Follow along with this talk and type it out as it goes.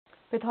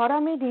पिथौरा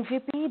में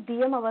DGP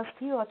DM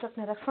Awasthi औचक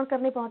निरीक्षण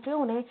करने पहुंचे।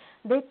 उन्हें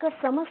देखकर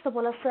समस्त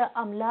पुलिस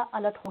अमला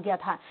अलर्ट हो गया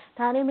था।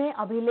 थाने में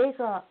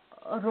अभिलेख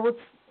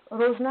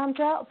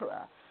रोजनामचा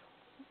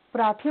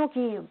प्रार्थियों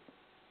की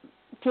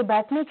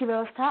बैठने की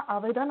व्यवस्था,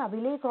 आवेदन,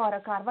 अभिलेख और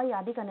कार्रवाई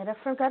आदि का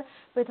निरीक्षण कर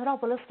पिथौरा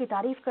पुलिस की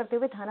तारीफ करते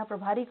हुए थाना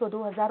प्रभारी को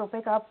 2000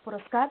 रुपए का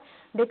पुरस्कार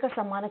देकर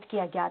सम्मानित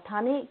किया गया।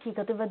 थाने की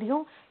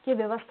गतिविधियों के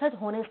व्यवस्थित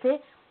होने से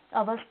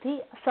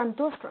अवस्थी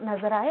संतुष्ट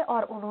नजर आए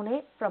और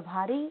उन्होंने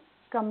प्रभारी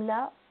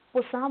कमला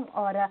पुसाम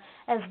और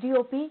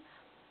एसडीओपी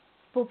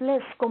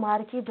पुपलेस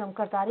कुमार की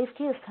जमकर तारीफ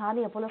की।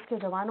 स्थानीय पुलिस के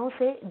जवानों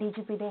से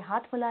डीजीपी ने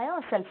हाथ मिलाया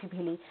और सेल्फी भी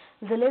ली।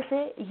 जिले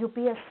से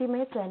यूपीएससी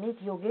में चयनित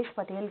योगेश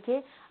पटेल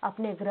के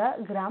अपने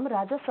ग्राम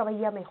राजा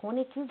सवैया में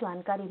होने की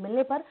जानकारी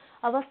मिलने पर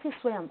अवस्थी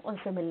स्वयं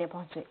उनसे मिलने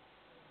पहुंचे।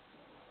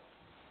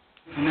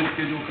 पुलिस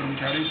के जो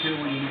कर्मचारी थे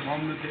वो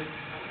यूनिफॉर्म में थे,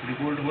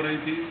 रिपोर्ट हो रही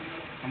थी।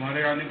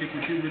 हमारे आने के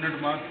कुछ ही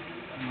मिनट बाद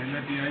महिला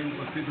टीआई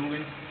उपस्थित हो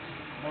गई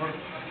और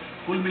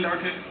कुल मिला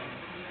के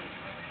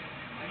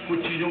कुछ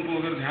चीज़ों को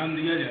अगर ध्यान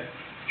दिया जाए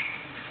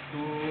तो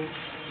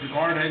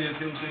रिकॉर्ड है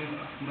जैसे उसे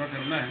पूरा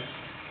करना है,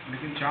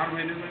 लेकिन 4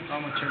 महीने में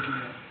काम अच्छा किया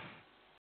है।